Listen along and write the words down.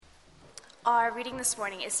Our reading this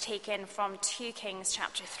morning is taken from 2 Kings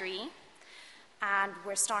chapter 3, and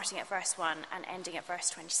we're starting at verse 1 and ending at verse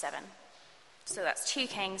 27. So that's 2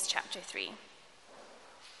 Kings chapter 3.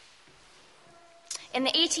 In the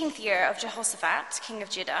 18th year of Jehoshaphat, king of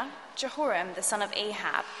Judah, Jehoram, the son of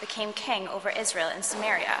Ahab, became king over Israel in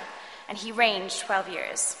Samaria, and he reigned 12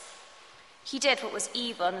 years. He did what was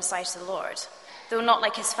evil in the sight of the Lord, though not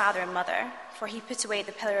like his father and mother, for he put away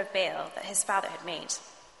the pillar of Baal that his father had made.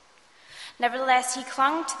 Nevertheless, he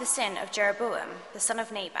clung to the sin of Jeroboam, the son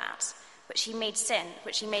of Nebat, which he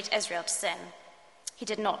made Israel to sin. He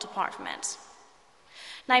did not depart from it.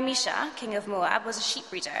 Now Mesha, king of Moab, was a sheep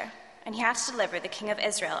breeder, and he had to deliver the king of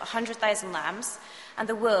Israel 100,000 lambs and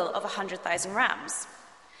the wool of 100,000 rams.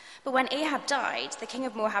 But when Ahab died, the king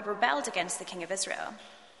of Moab rebelled against the king of Israel.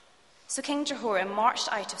 So King Jehoram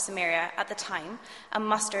marched out of Samaria at the time and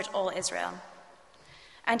mustered all Israel.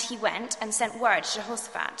 And he went and sent word to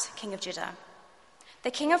Jehoshaphat, king of Judah,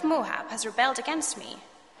 "The king of Moab has rebelled against me.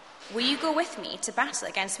 Will you go with me to battle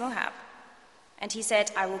against Moab?" And he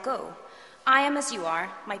said, "I will go. I am as you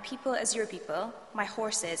are, my people as your people, my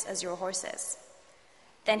horses as your horses."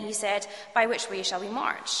 Then he said, "By which way shall we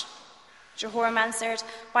march?" Jehoram answered,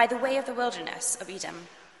 "By the way of the wilderness of Edom."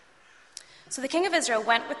 So the king of Israel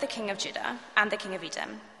went with the king of Judah and the king of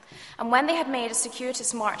Edom. And when they had made a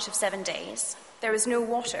circuitous march of 7 days, there was no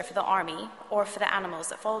water for the army or for the animals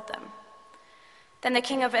that followed them. Then the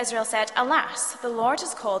king of Israel said, "Alas, the Lord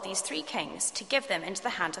has called these 3 kings to give them into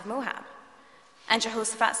the hand of Moab." And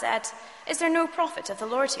Jehoshaphat said, "Is there no prophet of the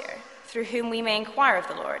Lord here, through whom we may inquire of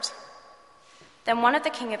the Lord?" Then one of the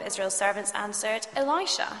king of Israel's servants answered,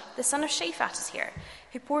 "Elisha, the son of Shaphat, is here,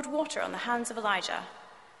 who poured water on the hands of Elijah."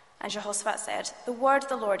 And Jehoshaphat said, "The word of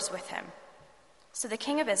the Lord is with him." So the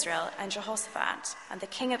king of Israel and Jehoshaphat and the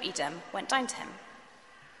king of Edom went down to him.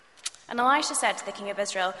 And Elisha said to the king of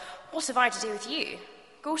Israel, "What have I to do with you?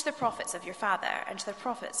 Go to the prophets of your father and to the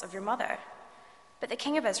prophets of your mother." But the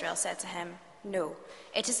king of Israel said to him, "No,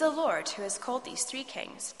 it is the Lord who has called these 3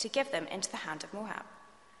 kings to give them into the hand of Moab."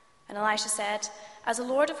 And Elisha said, "As the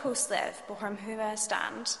Lord of hosts live, before whom I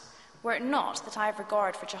stand, were it not that I have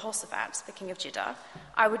regard for Jehoshaphat, the king of Judah,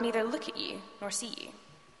 I would neither look at you nor see you.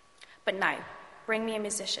 But now, bring me a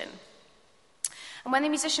musician." And when the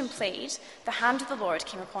musician played, the hand of the Lord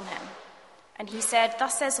came upon him. And he said,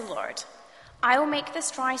 "Thus says the Lord, I will make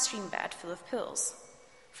this dry stream bed full of pools.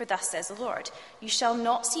 For thus says the Lord, you shall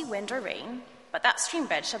not see wind or rain, but that stream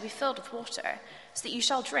bed shall be filled with water, so that you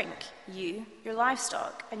shall drink, you, your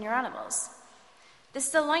livestock, and your animals. This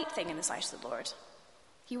is a light thing in the sight of the Lord.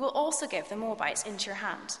 He will also give the Moabites into your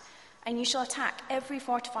hand, and you shall attack every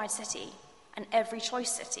fortified city and every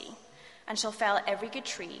choice city, and shall fell every good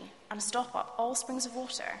tree, and stop up all springs of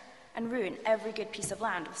water, and ruin every good piece of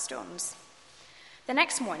land with stones." The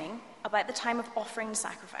next morning, about the time of offering the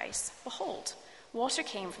sacrifice, behold, water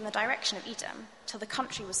came from the direction of Edom, till the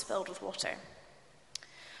country was filled with water.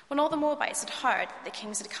 When all the Moabites had heard that the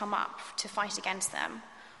kings had come up to fight against them,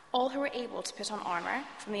 all who were able to put on armor,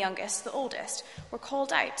 from the youngest to the oldest, were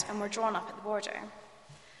called out and were drawn up at the border.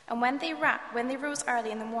 And when they rose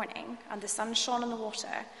early in the morning, and the sun shone on the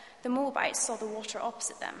water, the Moabites saw the water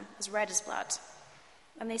opposite them, as red as blood.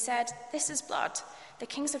 And they said, "This is blood. The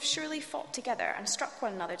kings have surely fought together and struck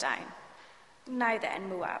one another down. Now then,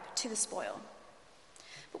 Moab, to the spoil."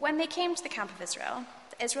 But when they came to the camp of Israel,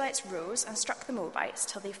 the Israelites rose and struck the Moabites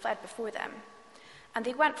till they fled before them. And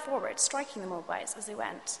they went forward, striking the Moabites as they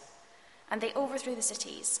went. And they overthrew the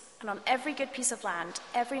cities, and on every good piece of land,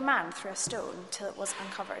 every man threw a stone till it was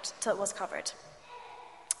covered.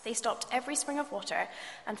 They stopped every spring of water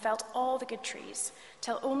and felled all the good trees,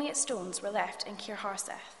 till only its stones were left in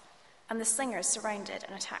Kir-Hareseth, and the slingers surrounded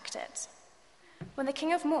and attacked it. When the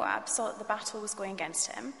king of Moab saw that the battle was going against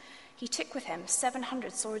him, he took with him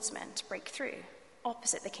 700 swordsmen to break through,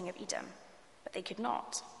 opposite the king of Edom, but they could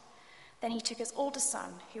not. Then he took his oldest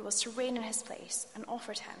son, who was to reign in his place, and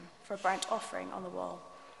offered him for a burnt offering on the wall.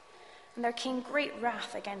 And there came great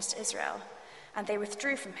wrath against Israel, and they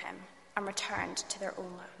withdrew from him and returned to their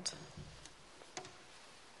own land.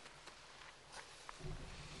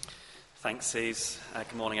 Thanks, Suze.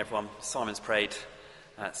 Good morning, everyone. Simon's prayed,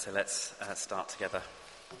 so let's start together.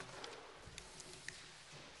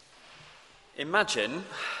 Imagine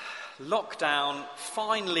lockdown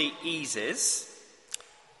finally eases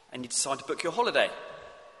and you decide to book your holiday.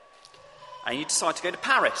 And you decide to go to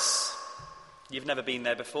Paris. You've never been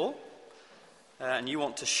there before. And you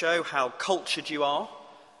want to show how cultured you are.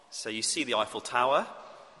 So you see the Eiffel Tower,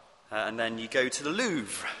 and then you go to the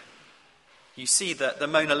Louvre. You see the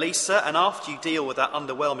Mona Lisa, and after you deal with that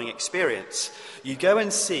underwhelming experience, you go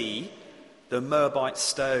and see the Moabite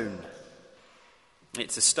stone.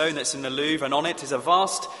 It's a stone that's in the Louvre, and on it is a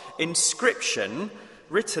vast inscription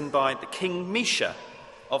written by the King Mesha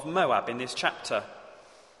of Moab in this chapter.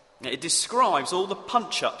 It describes all the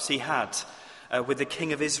punch-ups he had with the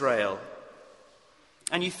king of Israel.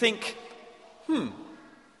 And you think,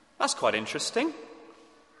 that's quite interesting.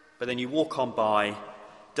 But then you walk on by,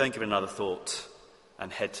 don't give it another thought,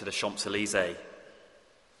 and head to the Champs-Élysées.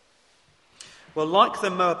 Well, like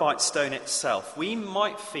the Moabite stone itself, we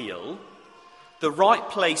might feel the right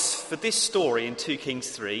place for this story in 2 Kings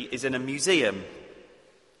 3 is in a museum.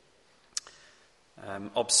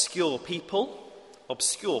 Obscure people,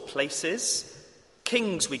 obscure places,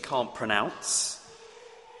 kings we can't pronounce,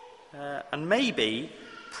 and maybe,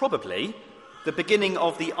 probably, the beginning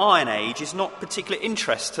of the Iron Age is not particular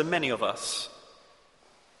interest to many of us.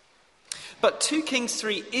 But 2 Kings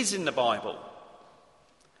 3 is in the Bible,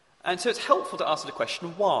 and so it's helpful to ask the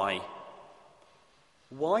question, why?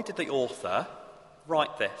 Why did the author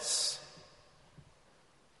write this?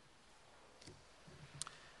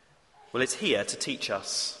 Well, it's here to teach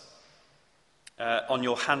us. On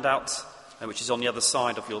your handout, which is on the other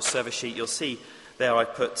side of your service sheet, you'll see there I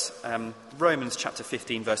put Romans chapter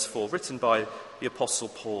 15, verse 4, written by the Apostle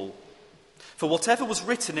Paul. For whatever was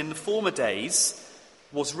written in the former days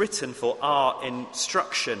was written for our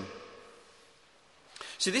instruction.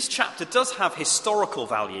 So this chapter does have historical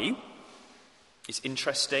value. It's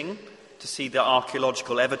interesting to see the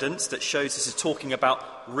archaeological evidence that shows this is talking about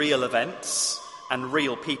real events and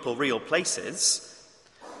real people, real places.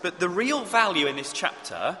 But the real value in this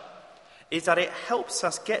chapter is that it helps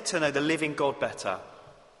us get to know the living God better.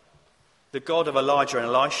 The God of Elijah and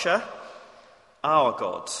Elisha, our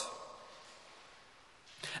God.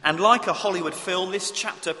 And like a Hollywood film, this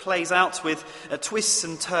chapter plays out with twists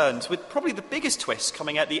and turns, with probably the biggest twist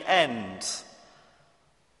coming at the end.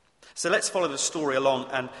 So let's follow the story along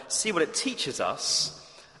and see what it teaches us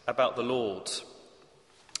about the Lord.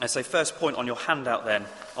 And so first point on your handout then,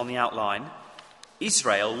 on the outline,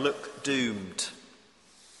 Israel looked doomed.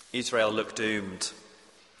 Israel looked doomed.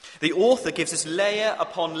 The author gives us layer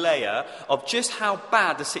upon layer of just how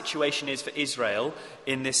bad the situation is for Israel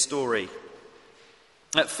in this story.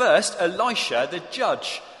 At first, Elisha, the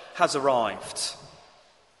judge, has arrived.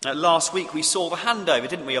 Last week we saw the handover,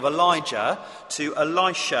 didn't we, of Elijah to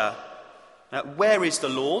Elisha. Where is the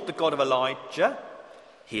Lord, the God of Elijah?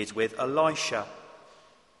 He is with Elisha.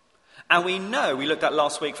 And we know, we looked at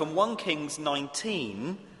last week from 1 Kings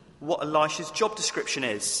 19, what Elisha's job description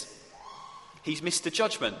is. He's Mr.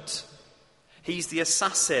 Judgment. He's the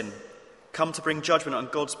assassin, come to bring judgment on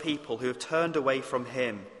God's people who have turned away from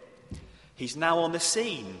him. He's now on the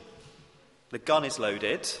scene. The gun is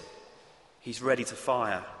loaded. He's ready to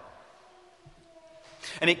fire.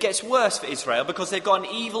 And it gets worse for Israel because they've got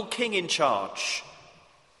an evil king in charge.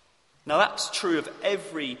 Now that's true of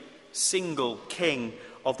every single king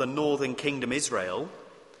of the northern kingdom Israel.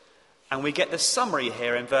 And we get the summary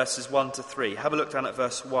here in verses 1 to 3. Have a look down at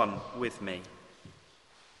verse 1 with me.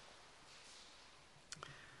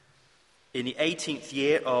 In the 18th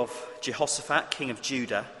year of Jehoshaphat, king of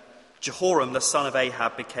Judah, Jehoram the son of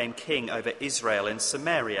Ahab became king over Israel in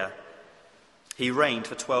Samaria. He reigned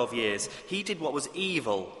for 12 years. He did what was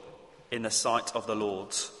evil in the sight of the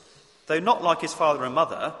Lord, though not like his father and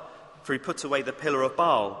mother, for he put away the pillar of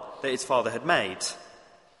Baal that his father had made.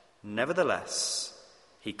 Nevertheless,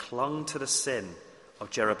 he clung to the sin of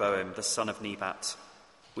Jeroboam the son of Nebat,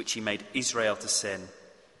 which he made Israel to sin.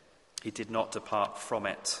 He did not depart from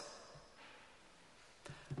it.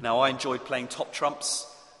 Now, I enjoyed playing top trumps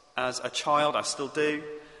as a child. I still do.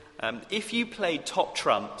 If you played top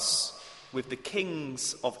trumps with the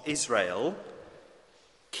kings of Israel,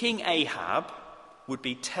 King Ahab would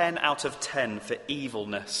be 10 out of 10 for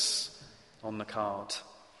evilness on the card,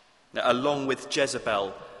 along with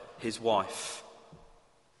Jezebel, his wife.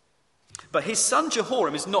 But his son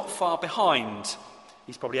Jehoram is not far behind.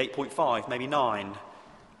 He's probably 8.5, maybe 9.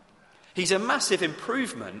 He's a massive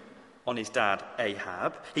improvement on his dad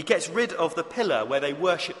Ahab. He gets rid of the pillar where they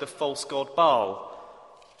worship the false god Baal.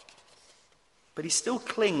 But he still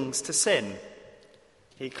clings to sin.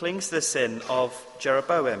 He clings to the sin of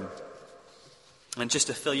Jeroboam. And just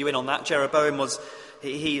to fill you in on that, Jeroboam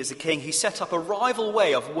he is a king. He set up a rival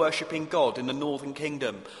way of worshipping God in the northern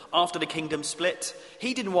kingdom. After the kingdom split,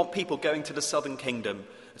 he didn't want people going to the southern kingdom,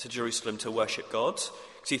 to Jerusalem, to worship God,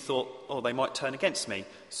 because he thought, they might turn against me.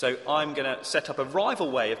 So I'm going to set up a rival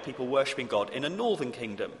way of people worshipping God in a northern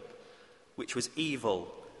kingdom, which was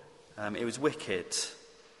evil. It was wicked.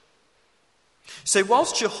 So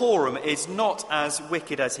whilst Jehoram is not as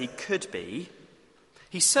wicked as he could be,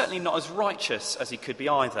 he's certainly not as righteous as he could be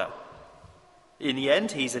either. In the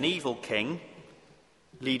end, he's an evil king,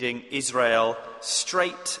 leading Israel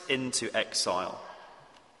straight into exile.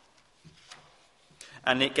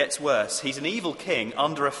 And it gets worse. He's an evil king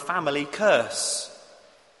under a family curse.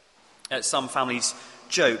 Some families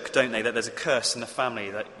joke, don't they, that there's a curse in the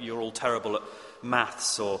family, that you're all terrible at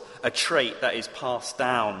maths, or a trait that is passed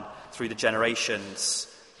down through the generations.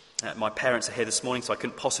 My parents are here this morning, so I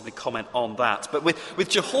couldn't possibly comment on that. But with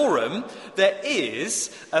Jehoram, there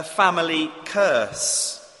is a family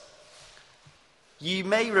curse. You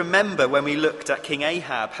may remember when we looked at King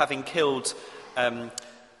Ahab having killed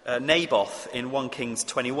Naboth in 1 Kings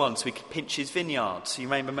 21 so he could pinch his vineyards. You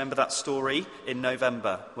may remember that story in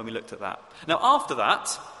November when we looked at that. Now, after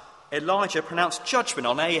that, Elijah pronounced judgment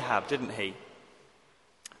on Ahab, didn't he?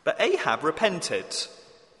 But Ahab repented.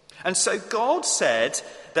 And so God said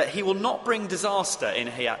that he will not bring disaster in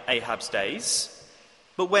Ahab's days,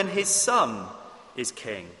 but when his son is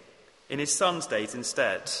king, in his son's days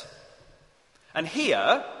instead. And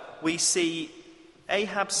here we see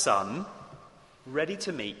Ahab's son ready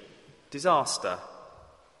to meet disaster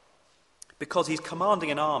because he's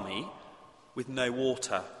commanding an army with no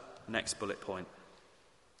water. Next bullet point.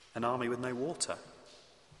 An army with no water.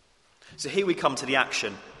 So here we come to the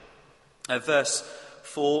action. Verse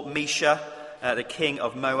 4, Mesha, the king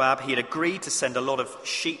of Moab, he had agreed to send a lot of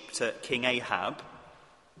sheep to King Ahab,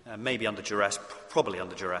 maybe under duress, probably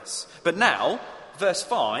under duress. But now, verse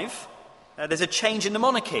 5, there's a change in the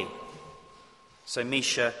monarchy. So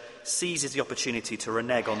Mesha seizes the opportunity to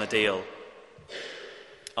renege on the deal.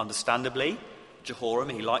 Understandably, Jehoram,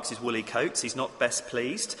 he likes his woolly coats, he's not best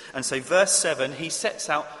pleased. And so verse 7, he sets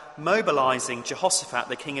out mobilising Jehoshaphat,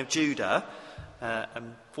 the king of Judah,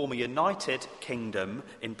 and form a united kingdom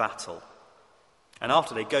in battle. And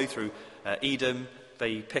after they go through Edom,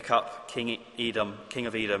 they pick up King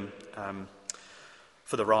of Edom,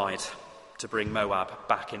 for the ride to bring Moab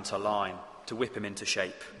back into line, to whip him into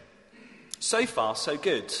shape. So far, so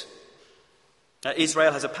good.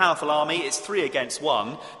 Israel has a powerful army. It's 3 against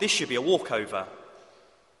 1. This should be a walkover.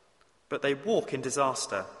 But they walk in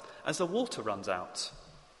disaster as the water runs out.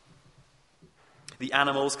 The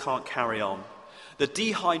animals can't carry on. The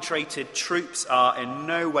dehydrated troops are in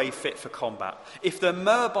no way fit for combat. If the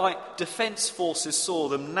Moabite defence forces saw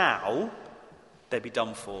them now, they'd be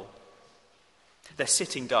done for. They're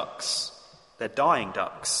sitting ducks. They're dying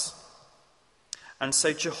ducks. And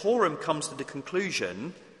so Jehoram comes to the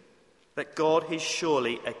conclusion that God is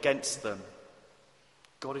surely against them.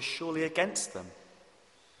 God is surely against them.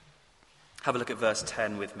 Have a look at verse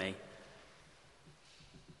 10 with me.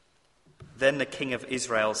 Then the king of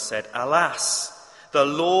Israel said, "Alas, the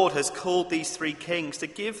Lord has called these 3 kings to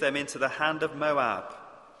give them into the hand of Moab."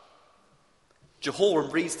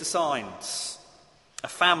 Jehoram reads the signs. A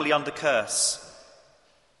family under curse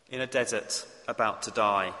in a desert about to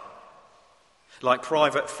die. Like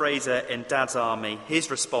Private Fraser in Dad's Army, his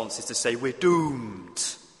response is to say, "We're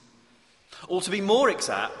doomed." Or to be more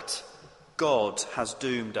exact, God has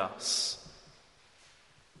doomed us.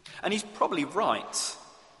 And he's probably right.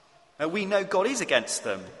 We know God is against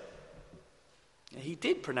them. He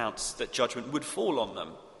did pronounce that judgment would fall on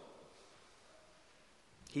them.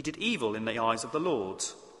 He did evil in the eyes of the Lord.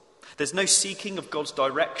 There's no seeking of God's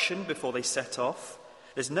direction before they set off.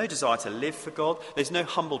 There's no desire to live for God. There's no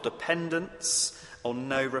humble dependence or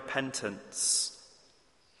no repentance.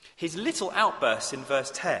 His little outburst in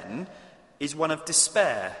verse 10 is one of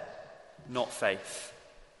despair, not faith.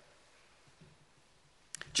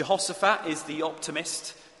 Jehoshaphat is the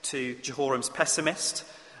optimist to Jehoram's pessimist.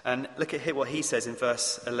 And look at what he says in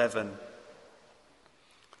verse 11.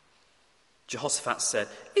 Jehoshaphat said,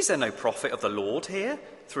 "Is there no prophet of the Lord here,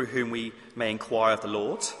 through whom we may inquire of the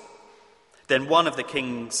Lord?" Then one of the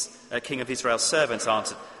king of Israel's servants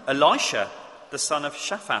answered, "Elisha, the son of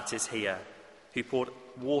Shaphat, is here, who poured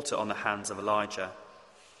water on the hands of Elijah."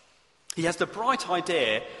 He has the bright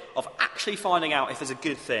idea of actually finding out if there's a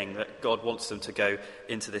good thing that God wants them to go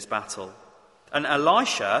into this battle. And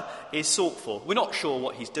Elisha is sought for. We're not sure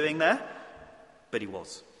what he's doing there, but he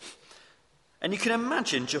was. And you can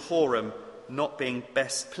imagine Jehoram not being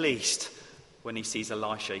best pleased when he sees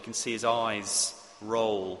Elisha. You can see his eyes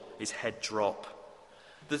roll, his head drop.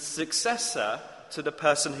 The successor to the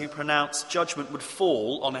person who pronounced judgment would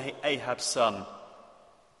fall on Ahab's son.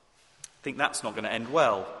 I think that's not going to end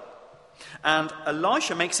well. And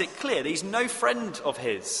Elisha makes it clear that he's no friend of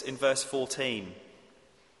his in verse 14.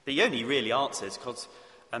 He only really answers because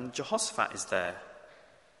Jehoshaphat is there.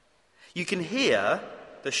 You can hear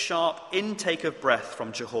the sharp intake of breath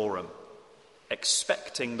from Jehoram,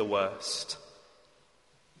 expecting the worst.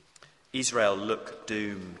 Israel look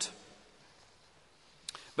doomed.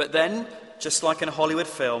 But then, just like in a Hollywood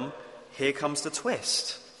film, here comes the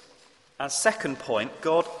twist. As second point,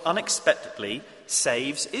 God unexpectedly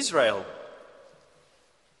saves Israel.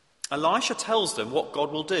 Elisha tells them what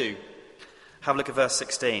God will do. Have a look at verse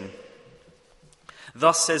 16.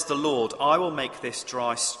 Thus says the Lord, I will make this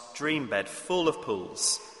dry stream bed full of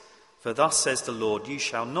pools. For thus says the Lord, you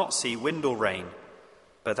shall not see wind or rain,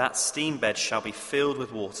 but that stream bed shall be filled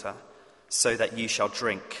with water, so that you shall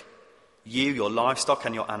drink, you, your livestock,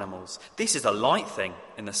 and your animals. This is a light thing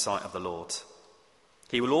in the sight of the Lord.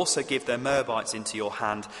 He will also give the Moabites into your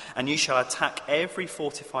hand, and you shall attack every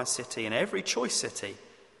fortified city and every choice city,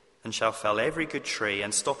 and shall fell every good tree,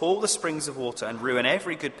 and stop all the springs of water, and ruin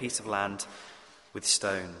every good piece of land with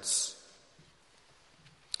stones.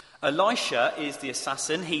 Elisha is the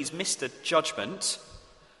assassin. He's Mr. Judgment.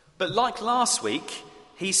 But like last week,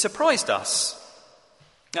 he surprised us.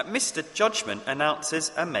 That Mr. Judgment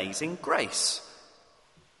announces amazing grace.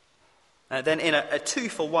 Then in a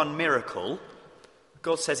 2-for-1 miracle,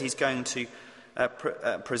 God says he's going to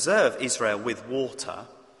preserve Israel with water.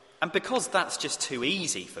 And because that's just too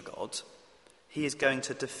easy for God, he is going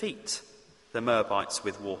to defeat the Moabites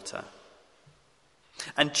with water.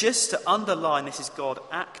 And just to underline this is God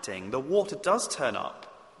acting, the water does turn up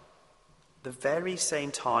the very same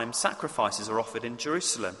time sacrifices are offered in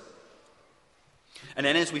Jerusalem. And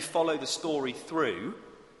then as we follow the story through,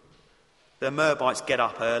 the Moabites get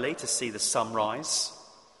up early to see the sunrise.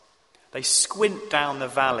 They squint down the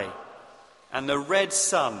valley, and the red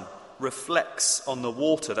sun reflects on the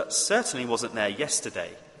water that certainly wasn't there yesterday.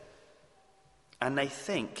 And they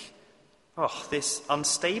think, oh, this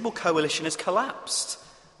unstable coalition has collapsed.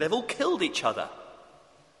 They've all killed each other.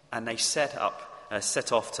 And they set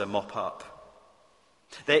off to mop up.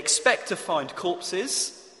 They expect to find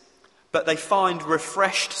corpses, but they find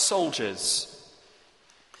refreshed soldiers.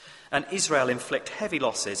 And Israel inflict heavy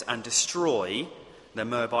losses and destroy the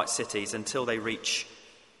Moabite cities until they reach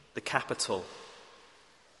the capital.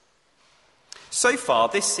 So far,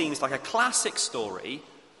 this seems like a classic story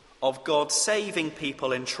of God saving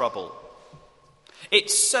people in trouble.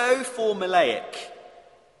 It's so formulaic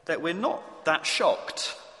that we're not that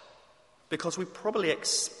shocked, because we probably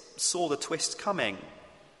saw the twist coming,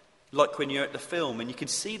 like when you're at the film and you can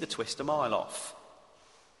see the twist a mile off.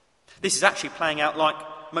 This is actually playing out like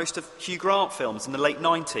most of Hugh Grant films in the late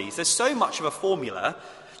 90s. There's so much of a formula,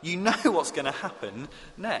 you know what's going to happen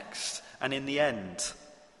next, and in the end,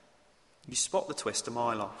 you spot the twist a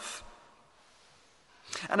mile off.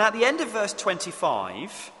 And at the end of verse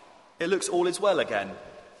 25, it looks all is well again.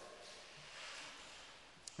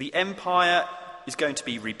 The empire is going to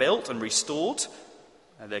be rebuilt and restored.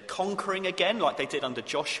 They're conquering again like they did under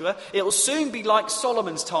Joshua. It will soon be like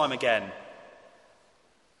Solomon's time again.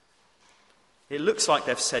 It looks like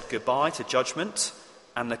they've said goodbye to judgment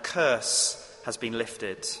and the curse has been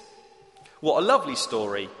lifted. What a lovely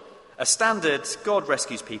story. A standard, God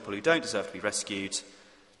rescues people who don't deserve to be rescued.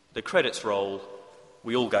 The credits roll.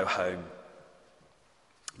 We all go home.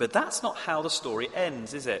 But that's not how the story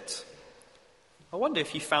ends, is it? I wonder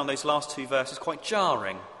if you found those last 2 verses quite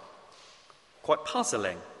jarring, quite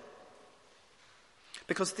puzzling.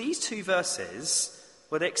 Because these 2 verses,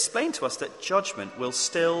 well, they explain to us that judgment will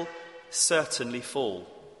still certainly fall.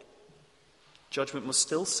 Judgment will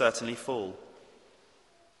still certainly fall.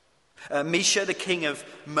 Misha, the king of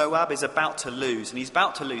Moab, is about to lose, and he's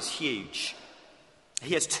about to lose huge.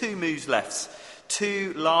 He has 2 moves left,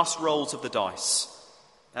 2 last rolls of the dice.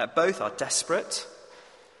 Both are desperate,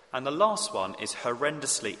 and the last one is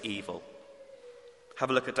horrendously evil. Have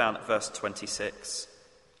a look down at verse 26.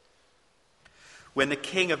 When the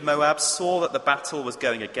king of Moab saw that the battle was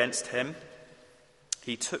going against him,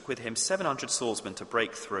 he took with him 700 swordsmen to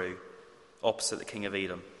break through opposite the king of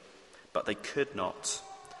Edom, but they could not.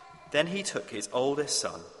 Then he took his oldest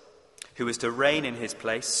son, who was to reign in his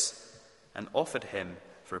place, and offered him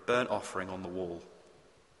for a burnt offering on the wall.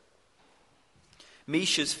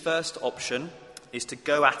 Misha's first option is to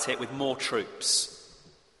go at it with more troops,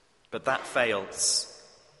 but that fails.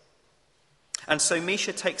 And so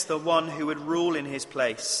Misha takes the one who would rule in his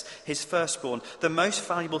place, his firstborn, the most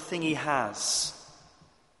valuable thing he has,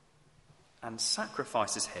 and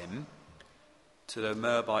sacrifices him to the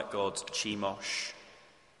Moabite god Chemosh.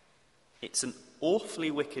 It's an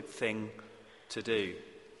awfully wicked thing to do.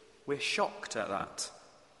 We're shocked at that.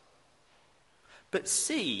 But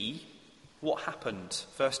see what happened,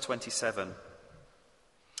 verse 27.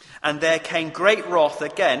 And there came great wrath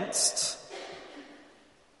against...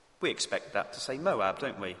 We expect that to say Moab,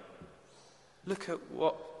 don't we? Look at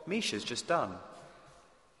what Misha's just done.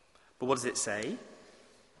 But what does it say?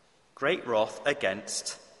 Great wrath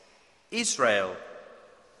against Israel.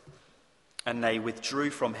 And they withdrew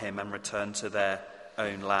from him and returned to their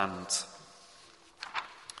own land.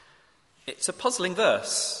 It's a puzzling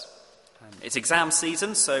verse. It's exam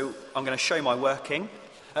season, so I'm going to show my working.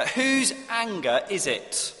 Whose anger is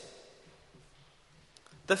it?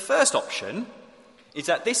 The first option is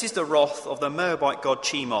that this is the wrath of the Moabite god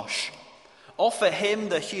Chemosh. Offer him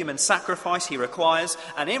the human sacrifice he requires,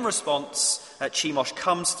 and in response, Chemosh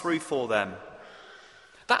comes through for them.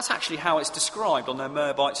 That's actually how it's described on their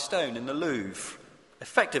Moabite stone in the Louvre.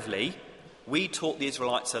 Effectively, we taught the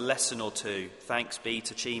Israelites a lesson or two, thanks be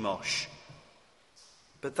to Chemosh.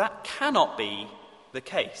 But that cannot be the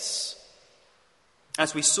case.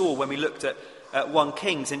 As we saw when we looked at 1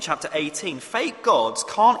 Kings in chapter 18, fake gods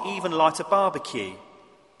can't even light a barbecue,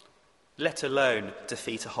 let alone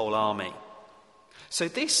defeat a whole army. So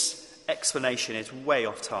this explanation is way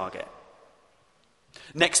off target.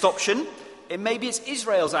 Next option, maybe it's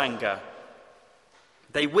Israel's anger.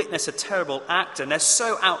 They witness a terrible act and they're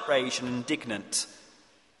so outraged and indignant,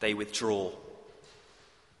 they withdraw.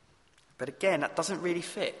 But again, that doesn't really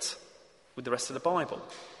fit with the rest of the Bible.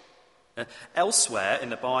 Elsewhere in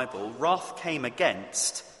the Bible, wrath came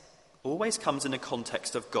against always comes in the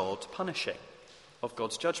context of God punishing, of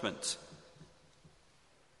God's judgment.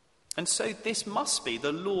 And so this must be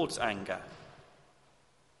the Lord's anger.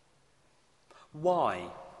 Why?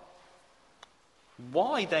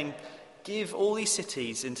 Why then give all these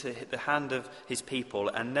cities into the hand of his people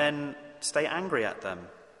and then stay angry at them?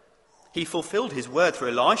 He fulfilled his word through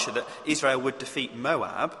Elisha that Israel would defeat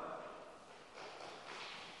Moab.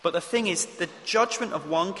 But the thing is, the judgment of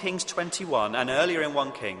 1 Kings 21 and earlier in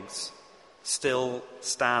 1 Kings still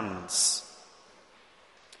stands.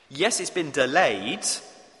 Yes, it's been delayed.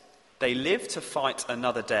 They live to fight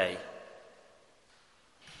another day.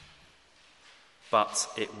 But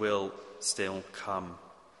it will still come.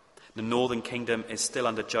 The northern kingdom is still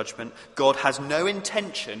under judgment. God has no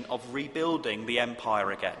intention of rebuilding the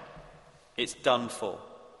empire again. It's done for.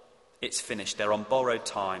 It's finished. They're on borrowed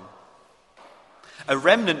time. A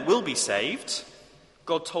remnant will be saved.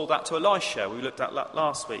 God told that to Elisha. We looked at that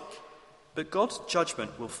last week. But God's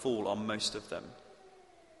judgment will fall on most of them.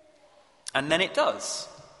 And then it does.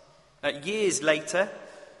 Years later,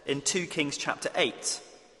 in 2 Kings chapter 8,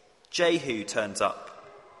 Jehu turns up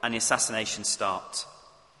and the assassinations start.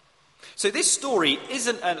 So this story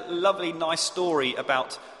isn't a lovely, nice story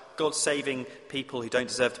about God saving people who don't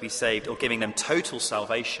deserve to be saved or giving them total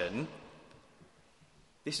salvation.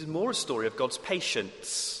 This is more a story of God's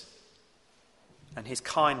patience and his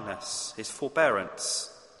kindness, his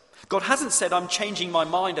forbearance. God hasn't said, I'm changing my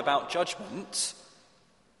mind about judgment,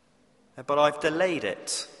 but I've delayed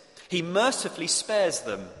it. He mercifully spares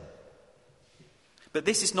them. But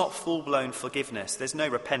this is not full-blown forgiveness. There's no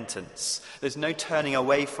repentance. There's no turning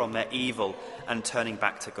away from their evil and turning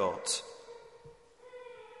back to God.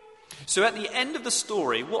 So at the end of the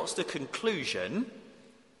story, what's the conclusion?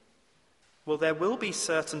 Well, there will be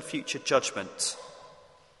certain future judgment,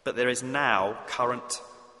 but there is now current,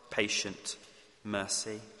 patient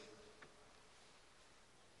mercy.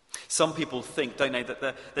 Some people think, don't they,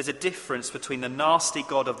 that there's a difference between the nasty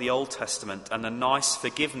God of the Old Testament and the nice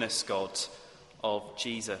forgiveness God of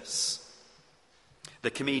Jesus. The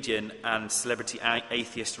comedian and celebrity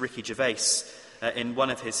atheist Ricky Gervais, in one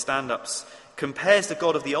of his stand-ups, compares the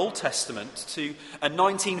God of the Old Testament to a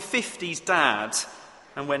 1950s dad,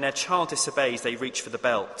 and when their child disobeys, they reach for the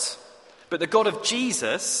belt. But the God of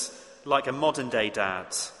Jesus, like a modern-day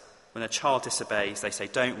dad, when a child disobeys, they say,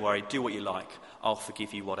 don't worry, do what you like, I'll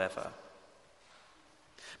forgive you whatever.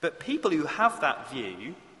 But people who have that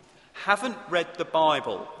view haven't read the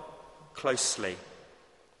Bible closely.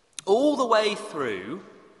 All the way through,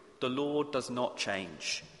 the Lord does not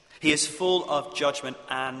change. He is full of judgment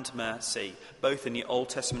and mercy, both in the Old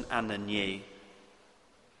Testament and the New.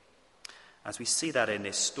 As we see that in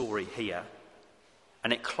this story here,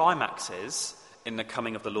 and it climaxes in the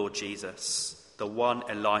coming of the Lord Jesus, the one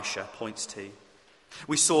Elisha points to.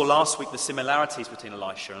 We saw last week the similarities between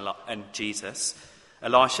Elisha and Jesus.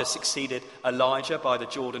 Elisha succeeded Elijah by the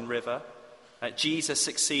Jordan River. Jesus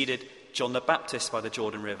succeeded John the Baptist by the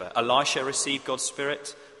Jordan River. Elisha received God's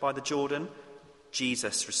Spirit by the Jordan.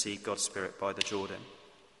 Jesus received God's Spirit by the Jordan.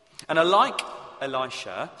 And unlike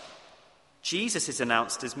Elisha, Jesus is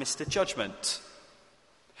announced as Mr. Judgment.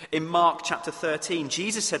 In Mark chapter 13,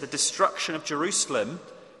 Jesus said the destruction of Jerusalem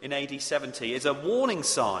in AD 70 is a warning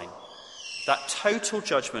sign that total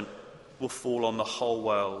judgment will fall on the whole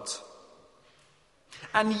world.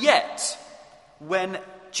 And yet, when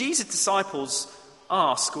Jesus' disciples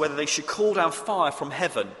ask whether they should call down fire from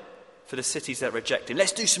heaven for the cities they're rejecting,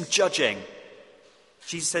 let's do some judging,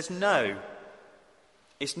 Jesus says no.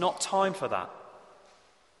 It's not time for that.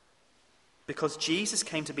 Because Jesus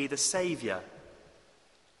came to be the Saviour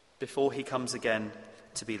before he comes again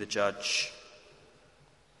to be the judge.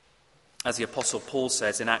 As the Apostle Paul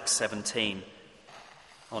says in Acts 17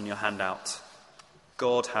 on your handout,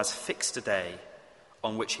 God has fixed a day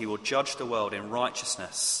on which he will judge the world in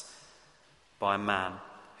righteousness by a man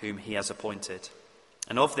whom he has appointed.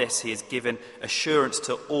 And of this he has given assurance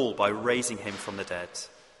to all by raising him from the dead.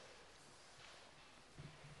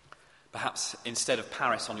 Perhaps instead of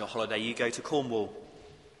Paris on your holiday, you go to Cornwall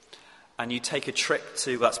and you take a trip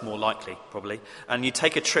to, that's more likely probably, and you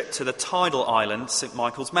take a trip to the tidal island, St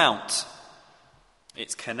Michael's Mount.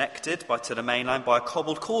 It's connected to the mainland by a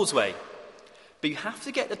cobbled causeway. But you have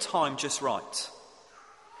to get the time just right.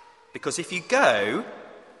 Because if you go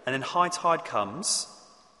and then high tide comes,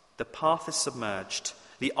 the path is submerged,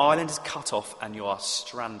 the island is cut off, and you are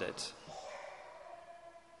stranded.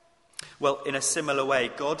 Well, in a similar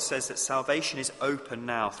way, God says that salvation is open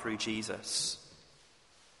now through Jesus.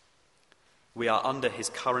 We are under his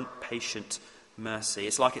current patient mercy.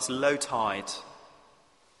 It's like it's low tide.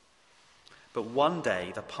 But one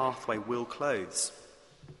day the pathway will close.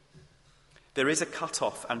 There is a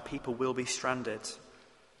cut-off and people will be stranded.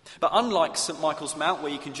 But unlike St Michael's Mount,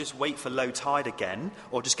 where you can just wait for low tide again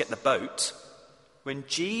or just get the boat, when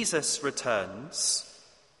Jesus returns,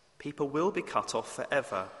 people will be cut off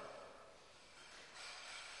forever.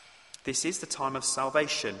 This is the time of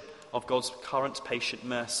salvation, of God's current patient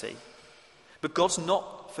mercy. But God's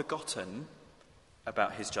not forgotten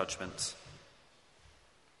about his judgment.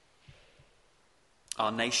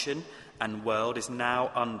 Our nation and world is now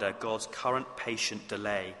under God's current patient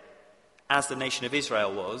delay, as the nation of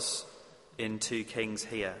Israel was in 2 Kings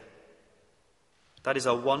here. That is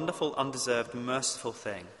a wonderful, undeserved, merciful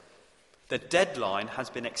thing. The deadline has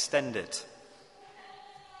been extended,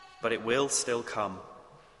 but it will still come.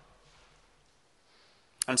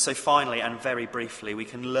 And so finally, and very briefly, we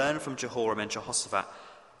can learn from Jehoram and Jehoshaphat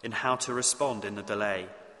in how to respond in the delay.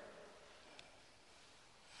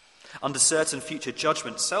 Under certain future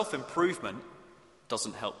judgment, self-improvement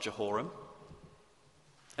doesn't help Jehoram.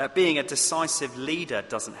 Being a decisive leader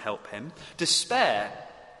doesn't help him. Despair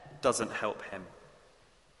doesn't help him.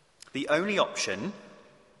 The only option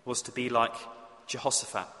was to be like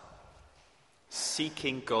Jehoshaphat,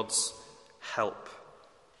 seeking God's help.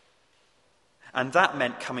 And that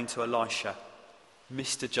meant coming to Elisha,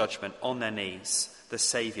 Mr. Judgment, on their knees, the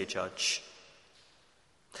Saviour Judge.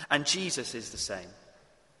 And Jesus is the same.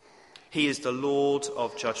 He is the Lord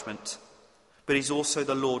of judgment, but he's also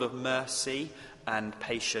the Lord of mercy and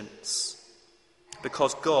patience,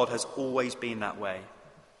 because God has always been that way.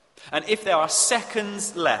 And if there are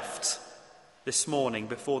seconds left this morning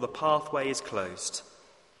before the pathway is closed,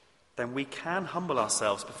 then we can humble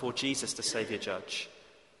ourselves before Jesus, the Saviour Judge,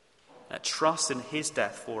 trust in his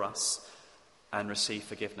death for us and receive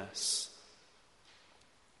forgiveness.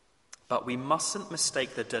 But we mustn't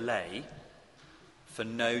mistake the delay for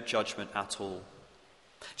no judgment at all.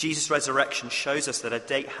 Jesus' resurrection shows us that a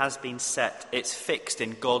date has been set. It's fixed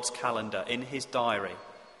in God's calendar, in his diary.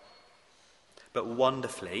 But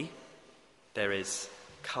wonderfully, there is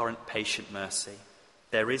current patient mercy.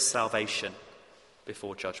 There is salvation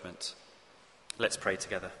before judgment. Let's pray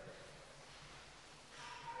together.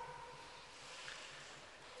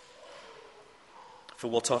 For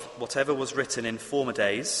whatever was written in former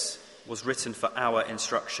days was written for our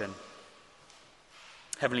instruction.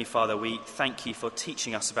 Heavenly Father, we thank you for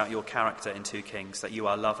teaching us about your character in 2 Kings, that you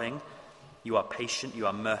are loving, you are patient, you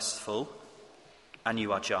are merciful, and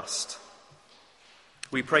you are just.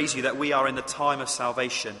 We praise you that we are in the time of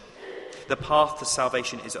salvation. The path to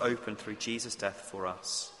salvation is open through Jesus' death for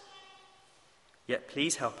us. Yet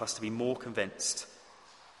please help us to be more convinced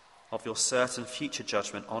of your certain future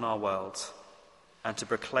judgment on our world, and to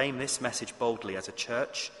proclaim this message boldly as a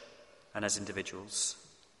church and as individuals.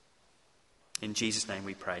 In Jesus' name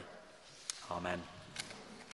we pray. Amen.